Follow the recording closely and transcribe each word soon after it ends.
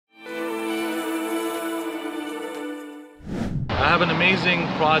have an amazing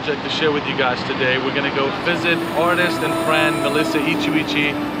project to share with you guys today. We're gonna go visit artist and friend Melissa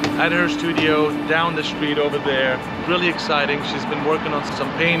Ichiichi at her studio down the street over there. Really exciting. She's been working on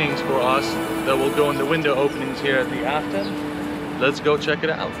some paintings for us that will go in the window openings here at the Afton. Let's go check it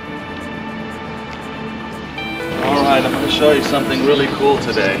out. All right, I'm gonna show you something really cool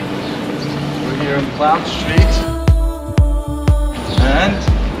today. We're here on Cloud Street. And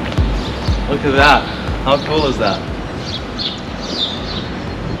look at that. How cool is that?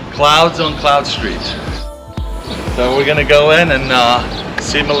 Clouds on Cloud Street. So we're gonna go in and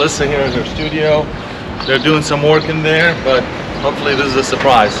see Melissa here at her studio. They're doing some work in there, but hopefully this is a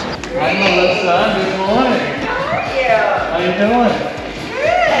surprise. Hi Melissa, good morning. How are you? How you doing?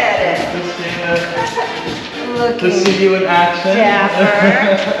 Good. Good to see you in action.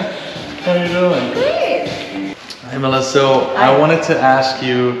 Dapper. How are you doing? Great. Hey Melissa, so I wanted to ask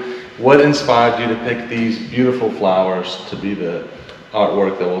you what inspired you to pick these beautiful flowers to be the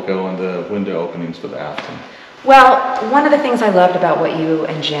artwork that will go in the window openings for the Afton? Well, one of the things I loved about what you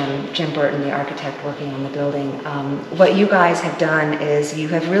and Jim Burton, the architect working on the building, what you guys have done is you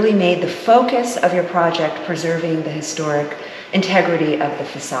have really made the focus of your project preserving the historic integrity of the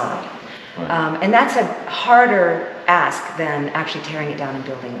facade. Right. And that's a harder ask than actually tearing it down and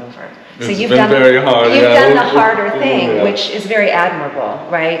building over. So you've done the harder thing, which is very admirable,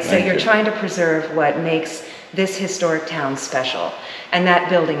 right? So you're you. trying to preserve what makes this historic town special. And that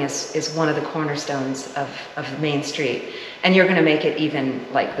building is one of the cornerstones of Main Street. And you're going to make it even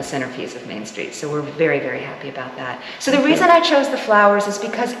like the centerpiece of Main Street. So we're very, very happy about that. So the reason I chose the flowers is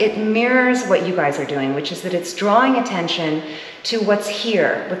because it mirrors what you guys are doing, which is that it's drawing attention to what's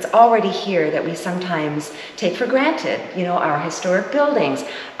here, what's already here that we sometimes take for granted. You know, our historic buildings,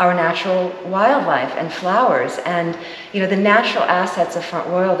 our natural wildlife and flowers, and you know, the natural assets of Front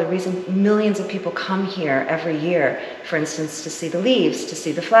Royal, the reason millions of people come here every year, for instance, to see the leaves, to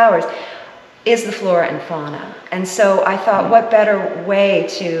see the flowers, is the flora and fauna. And so I thought, what better way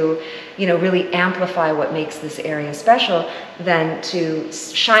to, you know, really amplify what makes this area special than to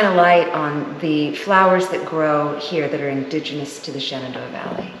shine a light on the flowers that grow here that are indigenous to the Shenandoah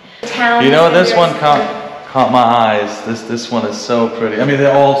Valley. You know, this one caught my eyes. This one is so pretty. I mean,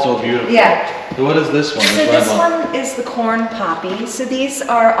 they're all so beautiful. Yeah. So what is this one? So this one is the corn poppy. So these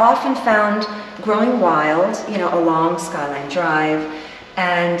are often found growing wild, you know, along Skyline Drive.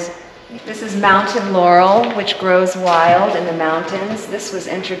 And this is mountain laurel, which grows wild in the mountains. This was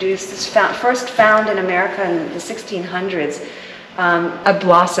introduced, first found in America in the 1600s. A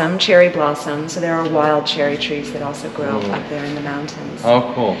blossom, cherry blossom. So there are wild cherry trees that also grow up there in the mountains.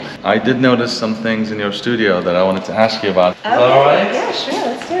 Oh, cool. I did notice some things in your studio that I wanted to ask you about. Okay. Is that all right? Yeah, sure,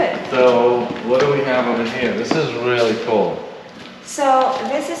 let's do it. So what do we have over here? This is really cool. So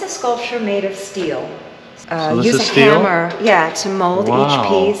this is a sculpture made of steel. So this use is a steel? hammer, yeah, to mold Wow. each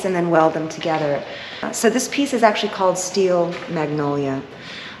piece and then weld them together. So this piece is actually called steel magnolia.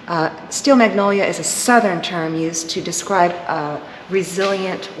 Steel magnolia is a southern term used to describe a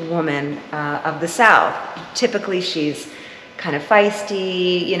resilient woman of the South. Typically she's kind of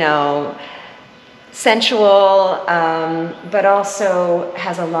feisty, you know, sensual, but also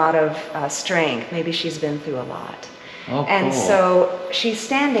has a lot of strength. Maybe she's been through a lot. Oh, and cool. so she's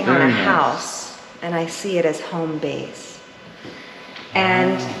standing Very on a nice. house, and I see it as home base.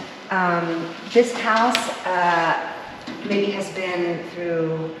 And this house maybe has been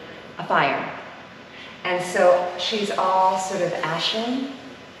through a fire. And so she's all sort of ashen,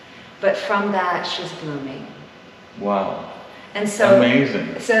 but from that she's blooming. Wow. And so,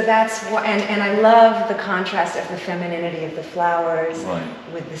 amazing. So that's what, and I love the contrast of the femininity of the flowers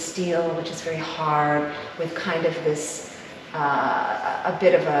with the steel, which is very hard, with kind of this, a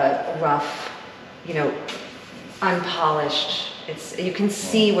bit of a rough, you know, unpolished. You can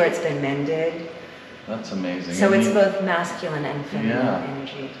see where it's been mended. That's amazing. So it's both masculine and feminine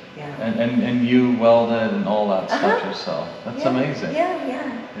energy. Yeah. And you welded and all that stuff yourself. That's amazing.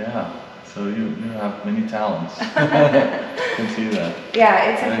 Yeah. So you have many talents. I can see that.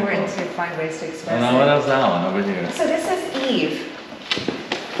 Yeah, it's Very important cool. to find ways to express And now what else that one over here? So this is Eve.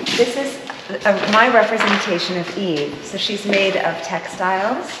 This is my representation of Eve. So she's made of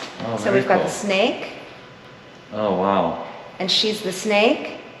textiles. Oh, so we've got cool. the snake. Oh, wow. And she's the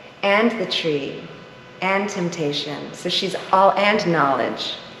snake and the tree and temptation. So she's all, and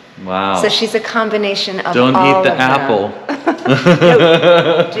knowledge. Wow. So she's a combination of Don't all eat the of apple.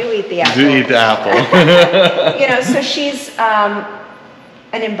 No, do eat the apple. Do eat the apple. You know, so she's an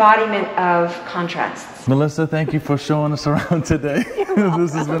embodiment of contrasts. Melissa, thank you for showing us around today.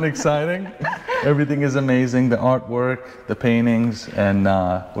 This has been exciting. Everything is amazing, the artwork, the paintings, and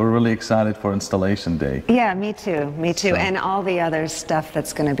we're really excited for installation day. Yeah, me too, So- and all the other stuff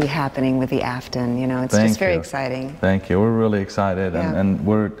that's going to be happening with the Afton, you know, it's Thank just very you. exciting. Thank you. We're really excited, Yeah. and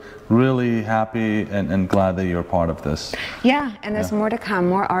we're really happy and glad that you're part of this. Yeah, and there's more to come,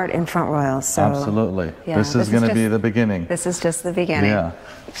 more art in Front Royal. So Absolutely. yeah, This is going to be just- the beginning. This is just the beginning. Yeah.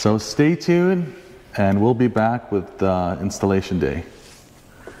 So stay tuned, and we'll be back with installation day.